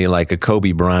somebody like a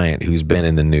Kobe Bryant who's been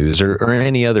in the news, or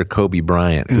any other Kobe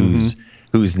Bryant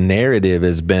whose narrative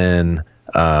has been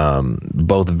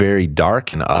both very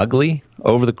dark and ugly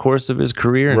over the course of his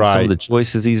career, and some of the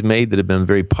choices he's made that have been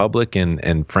very public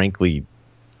and frankly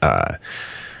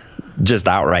just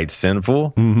outright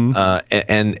sinful,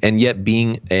 and yet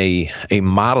being a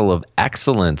model of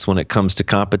excellence when it comes to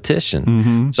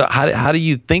competition. So how do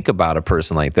you think about a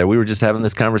person like that? We were just having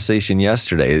this conversation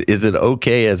yesterday. Is it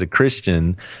okay as a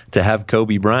Christian to have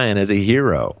Kobe Bryant as a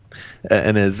hero?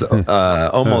 And as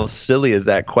almost silly as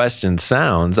that question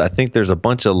sounds, I think there's a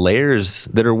bunch of layers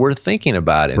that are worth thinking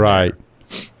about. Right.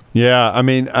 Yeah, I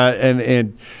mean,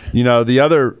 and you know, the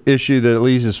other issue that at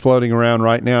least is floating around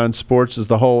right now in sports is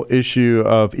the whole issue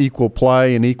of equal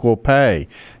play and equal pay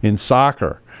in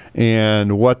soccer,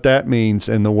 and what that means,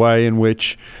 and the way in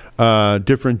which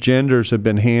different genders have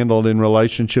been handled in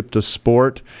relationship to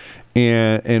sport,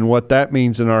 and what that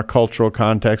means in our cultural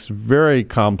context. Very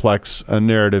complex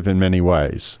narrative in many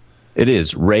ways. It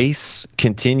is. Race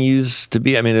continues to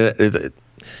be, I mean,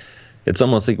 it's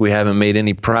almost like we haven't made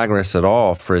any progress at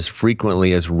all for as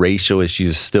frequently as racial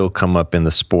issues still come up in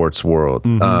the sports world.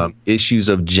 Issues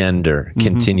of gender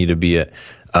continue to be a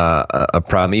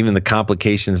problem. Even the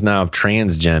complications now of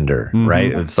transgender,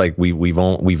 right? It's like we've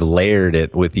layered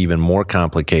it with even more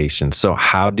complications. So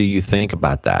how do you think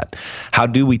about that? How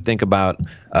do we think about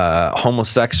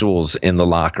homosexuals in the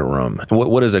locker room?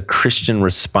 What is a Christian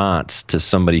response to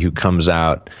somebody who comes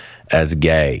out as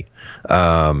gay?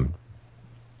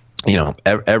 You know,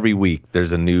 every week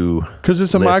there's a new, because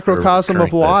it's a microcosm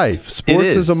of life. Sports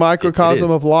is a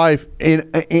microcosm of life,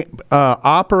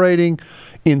 operating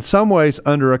in some ways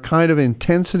under a kind of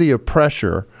intensity of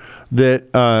pressure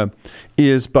that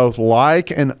is both like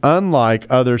and unlike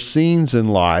other scenes in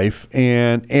life,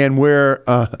 and where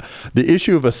the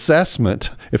issue of assessment,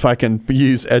 if I can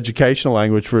use educational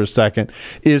language for a second,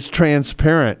 is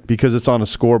transparent because it's on a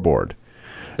scoreboard.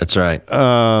 That's right.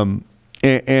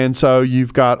 And so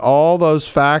you've got all those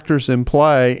factors in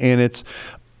play, and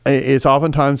it's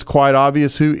oftentimes quite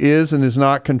obvious who is and is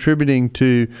not contributing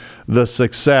to the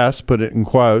success, put it in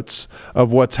quotes,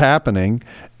 of what's happening,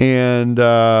 and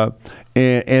then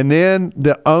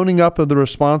the owning up of the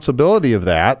responsibility of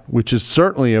that, which is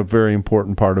certainly a very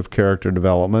important part of character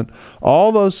development.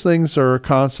 All those things are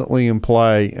constantly in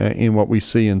play in what we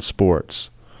see in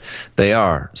sports. They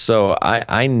are. So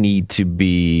I need to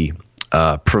be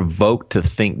provoked to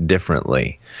think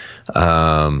differently.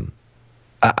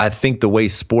 I think the way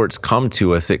sports come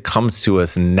to us, it comes to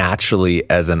us naturally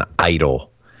as an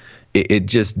idol. It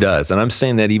just does. And I'm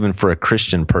saying that even for a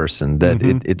Christian person, that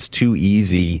it's too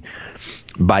easy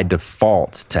by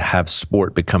default to have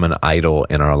sport become an idol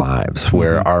in our lives,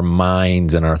 where our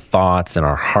minds and our thoughts and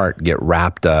our heart get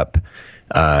wrapped up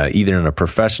either in a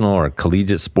professional or a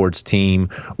collegiate sports team,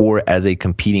 or as a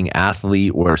competing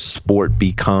athlete, where sport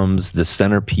becomes the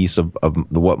centerpiece of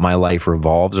what my life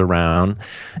revolves around.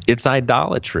 It's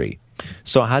idolatry.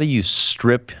 So how do you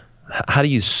strip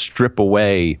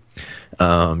away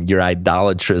your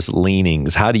idolatrous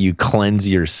leanings? How do you cleanse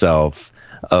yourself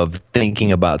of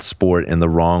thinking about sport in the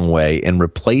wrong way and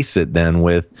replace it then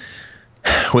with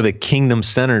a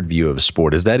kingdom-centered view of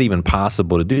sport? Is that even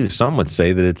possible to do? Some would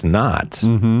say that it's not.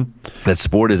 That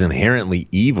sport is inherently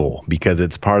evil because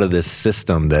it's part of this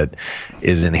system that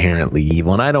is inherently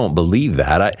evil. And I don't believe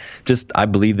that. I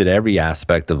believe that every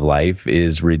aspect of life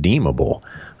is redeemable,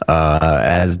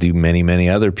 as do many, many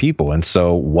other people. And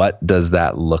so what does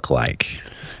that look like?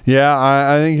 Yeah,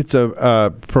 I think it's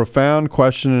a profound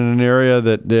question in an area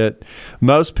that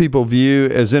most people view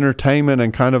as entertainment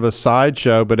and kind of a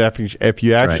sideshow. But if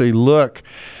you actually look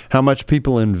how much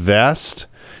people invest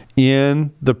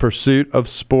in the pursuit of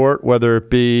sport, whether it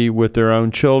be with their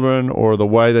own children or the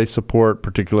way they support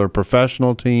particular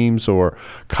professional teams or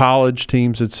college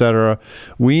teams, etc.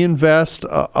 We invest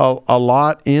a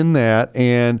lot in that,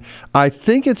 and I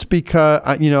think it's because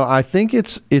I think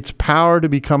its power to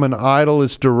become an idol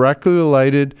is directly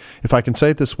related, if I can say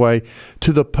it this way,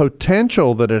 to the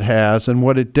potential that it has and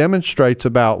what it demonstrates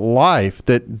about life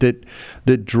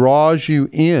that draws you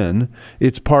in.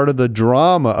 It's part of the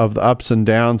drama of the ups and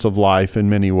downs of life in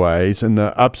many ways, and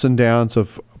the ups and downs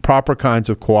of proper kinds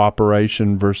of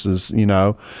cooperation versus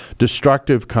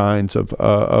destructive kinds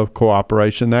of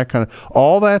cooperation. That kind of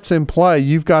all that's in play.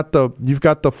 You've got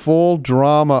the full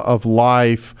drama of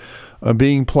life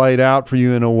being played out for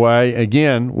you in a way,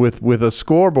 again with a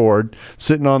scoreboard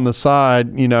sitting on the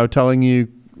side, telling you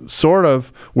sort of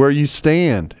where you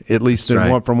stand, at least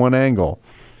from one angle.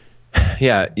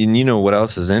 Yeah, and what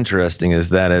else is interesting is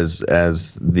that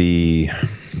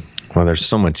there's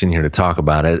so much in here to talk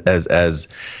about. As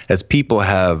people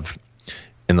have,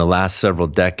 in the last several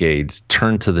decades,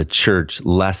 turned to the church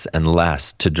less and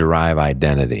less to derive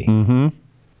identity.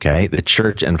 Okay, the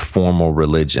church and formal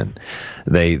religion,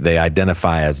 they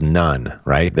identify as none,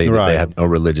 right? They have no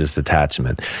religious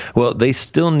attachment. Well, they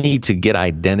still need to get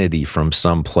identity from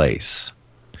some place.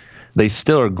 They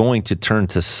still are going to turn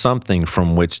to something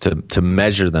from which to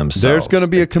measure themselves. There's going to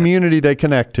be a community they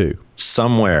connect to.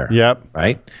 Somewhere. Yep.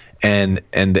 Right? and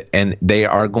they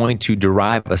are going to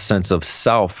derive a sense of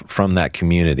self from that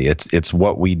community. It's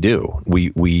what we do.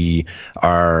 We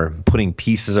are putting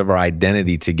pieces of our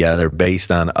identity together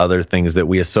based on other things that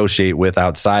we associate with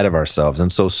outside of ourselves.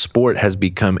 And so sport has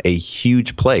become a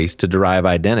huge place to derive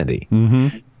identity.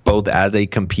 Both as a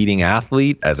competing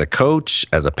athlete, as a coach,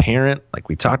 as a parent, like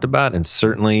we talked about, and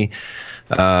certainly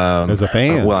as a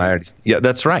fan.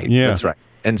 That's right. Yeah. That's right.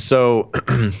 And so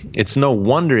it's no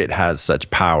wonder it has such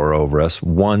power over us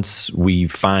once we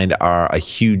find a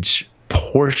huge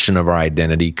portion of our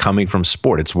identity coming from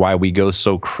sport. It's why we go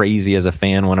so crazy as a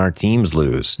fan when our teams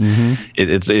lose.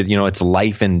 It's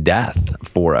life and death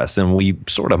for us, and we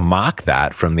sort of mock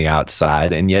that from the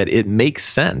outside, and yet it makes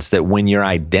sense that when your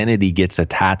identity gets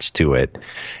attached to it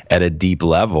at a deep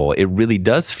level, it really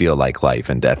does feel like life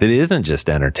and death. It isn't just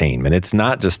entertainment. It's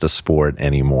not just a sport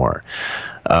anymore.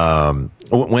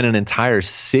 When an entire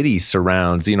city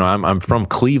surrounds, I'm from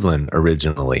Cleveland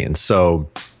originally, and so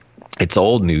it's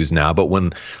old news now, but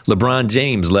when LeBron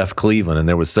James left Cleveland and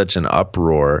there was such an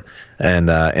uproar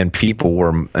and people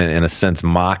were, in a sense,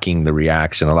 mocking the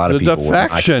reaction. A lot of people were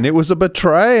defection. It was a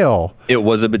betrayal. It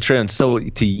was a betrayal. And so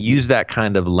to use that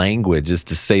kind of language is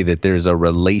to say that there's a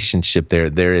relationship there.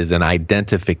 There is an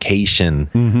identification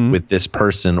with this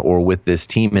person or with this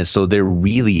team. And so there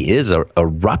really is a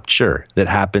rupture that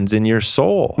happens in your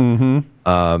soul.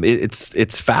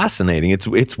 It's fascinating.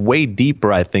 It's way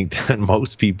deeper, I think, than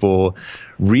most people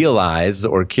realize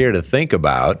or care to think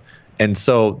about. And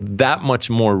so that much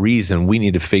more reason we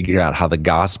need to figure out how the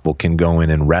gospel can go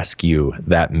in and rescue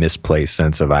that misplaced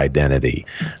sense of identity,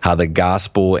 how the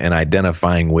gospel and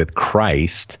identifying with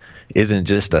Christ isn't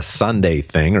just a Sunday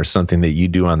thing or something that you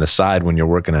do on the side when you're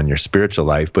working on your spiritual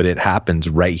life, but it happens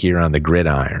right here on the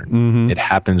gridiron. It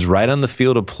happens right on the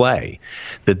field of play,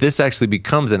 that this actually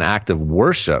becomes an act of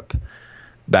worship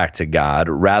back to God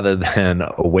rather than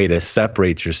a way to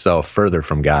separate yourself further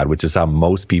from God, which is how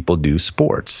most people do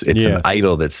sports. It's an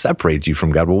idol that separates you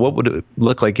from God. Well, what would it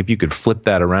look like if you could flip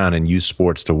that around and use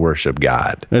sports to worship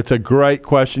God? It's a great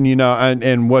question,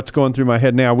 and what's going through my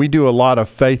head now, we do a lot of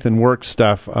faith and work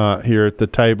stuff here at the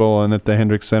table and at the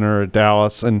Hendricks Center at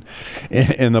Dallas, and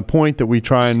the point that we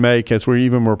try and make as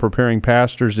we're preparing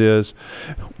pastors is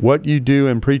what you do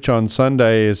and preach on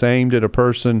Sunday is aimed at a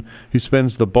person who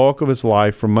spends the bulk of his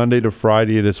life from Monday to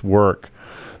Friday at his work.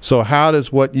 So how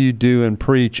does what you do and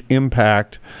preach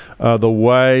impact the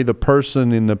way the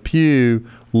person in the pew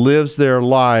lives their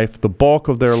life, the bulk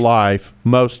of their life,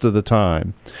 most of the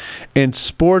time? And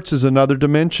sports is another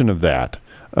dimension of that.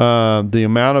 The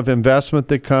amount of investment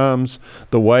that comes,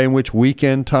 the way in which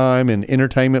weekend time and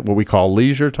entertainment, what we call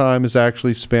leisure time, is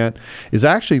actually spent, is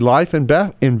actually life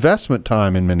investment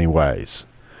time in many ways.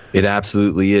 It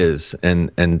absolutely is.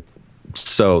 And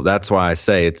so that's why I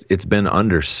say it's been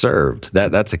underserved.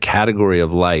 That's a category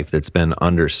of life that's been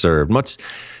underserved, much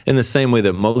in the same way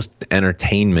that most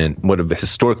entertainment would have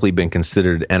historically been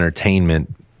considered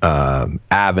entertainment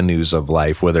avenues of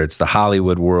life, whether it's the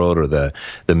Hollywood world or the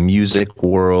music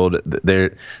world.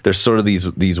 There's sort of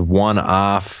these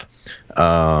one-off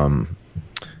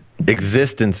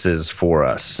existences for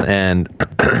us, and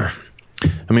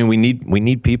I mean, we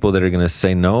need people that are going to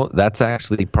say, no, that's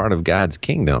actually part of God's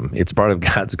kingdom. It's part of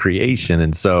God's creation.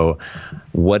 And so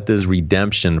what does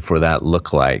redemption for that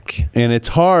look like? And it's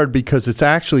hard because it's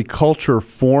actually culture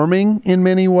forming in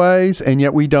many ways, and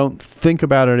yet we don't think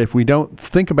about it. If we don't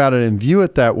think about it and view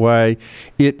it that way,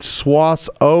 it swaths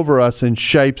over us and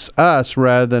shapes us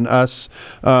rather than us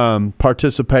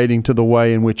participating to the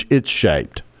way in which it's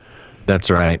shaped. That's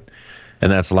right.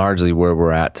 And that's largely where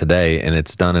we're at today, and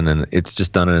it's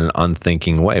just done in an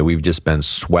unthinking way. We've just been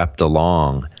swept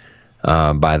along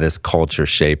by this culture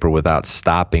shaper without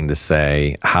stopping to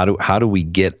say, how do we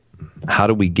get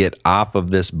off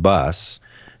of this bus?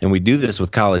 And we do this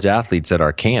with college athletes at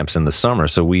our camps in the summer.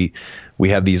 So we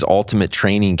have these ultimate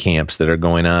training camps that are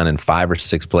going on in 5 or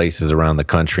 6 places around the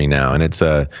country now, and it's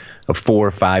a 4 or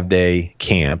 5 day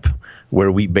camp where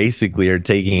we basically are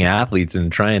taking athletes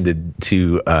and trying to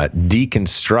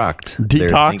deconstruct,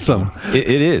 detox them.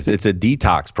 It is. It's a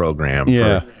detox program.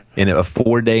 In a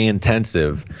 4-day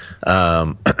intensive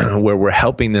where we're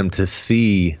helping them to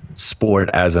see sport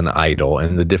as an idol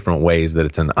and the different ways that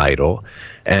it's an idol,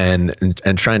 and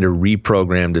trying to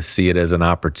reprogram to see it as an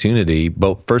opportunity,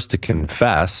 but first to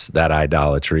confess that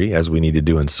idolatry, as we need to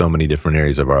do in so many different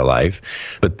areas of our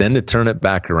life, but then to turn it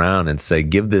back around and say,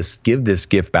 give this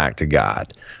gift back to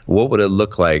God. What would it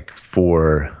look like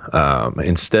for,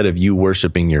 instead of you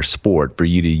worshiping your sport, for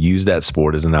you to use that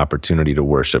sport as an opportunity to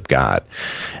worship God?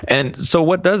 And so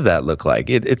what does that look like?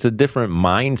 It's a different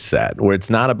mindset where it's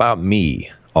not about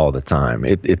me all the time.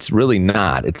 It's really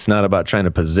not. It's not about trying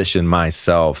to position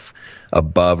myself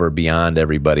above or beyond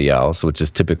everybody else, which is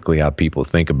typically how people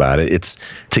think about it. It's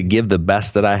to give the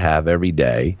best that I have every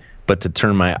day, but to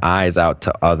turn my eyes out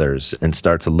to others and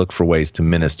start to look for ways to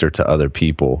minister to other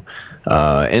people.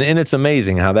 And it's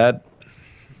amazing how that,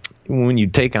 when you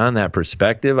take on that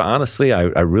perspective, honestly, I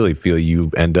really feel you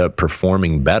end up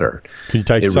performing better. Can you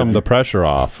take some of the pressure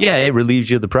off? Yeah, it relieves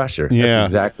you of the pressure. Yeah. That's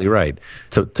exactly right.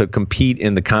 So to compete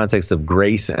in the context of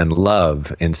grace and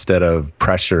love instead of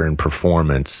pressure and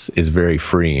performance is very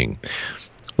freeing.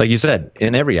 Like you said,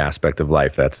 in every aspect of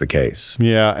life, that's the case.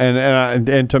 Yeah,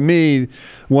 and to me,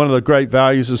 one of the great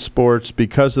values of sports,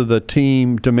 because of the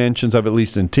team dimensions of, at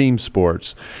least in team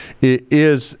sports, it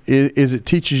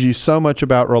teaches you so much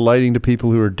about relating to people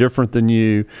who are different than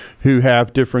you, who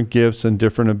have different gifts and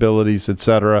different abilities,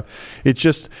 etc. It's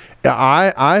just,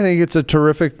 I think it's a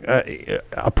terrific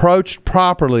approach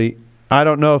properly. I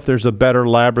don't know if there's a better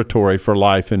laboratory for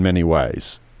life in many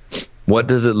ways. What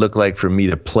does it look like for me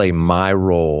to play my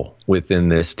role within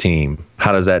this team?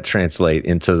 How does that translate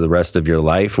into the rest of your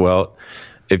life? Well,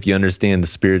 if you understand the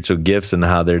spiritual gifts and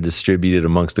how they're distributed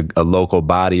amongst a local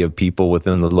body of people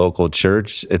within the local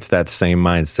church, it's that same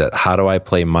mindset. How do I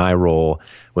play my role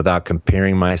without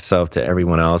comparing myself to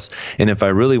everyone else? And if I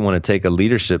really want to take a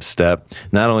leadership step,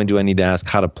 not only do I need to ask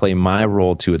how to play my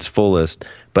role to its fullest,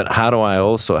 but how do I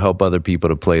also help other people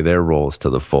to play their roles to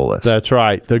the fullest? That's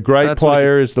right. The great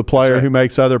player is the player who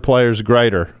makes other players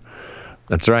greater.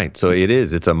 That's right. So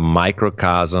it's a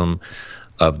microcosm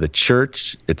of the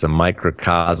church. It's a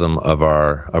microcosm of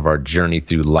our journey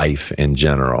through life in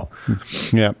general.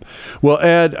 Yeah. Well,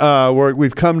 Ed,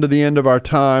 we've come to the end of our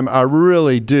time. I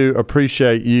really do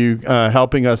appreciate you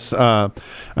helping us. I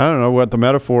don't know what the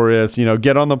metaphor is.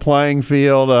 Get on the playing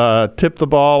field, tip the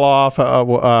ball off,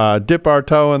 dip our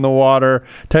toe in the water,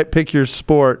 pick your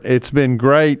sport. It's been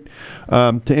great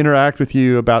to interact with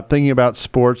you about thinking about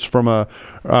sports from a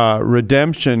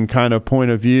redemption kind of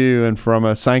point of view and from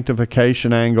a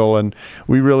sanctification angle, and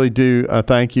we really do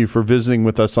thank you for visiting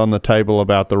with us on the table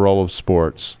about the role of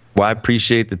sports. Well, I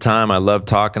appreciate the time. I love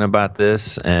talking about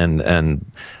this, and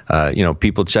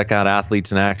people check out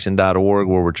athletesinaction.org,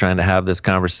 where we're trying to have this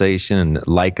conversation, and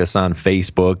like us on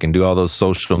Facebook and do all those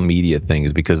social media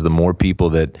things, because the more people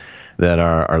that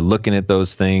are looking at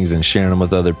those things and sharing them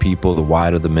with other people, the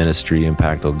wider the ministry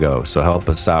impact will go. So help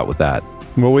us out with that.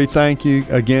 Well, we thank you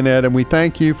again, Ed, and we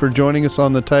thank you for joining us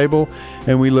on the table,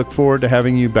 and we look forward to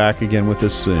having you back again with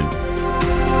us soon.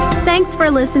 Thanks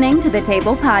for listening to the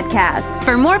Table Podcast.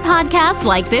 For more podcasts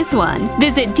like this one,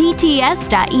 visit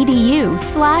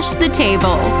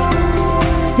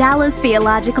dts.edu/thetable. Dallas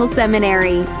Theological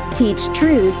Seminary. Teach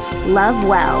truth, love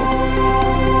well.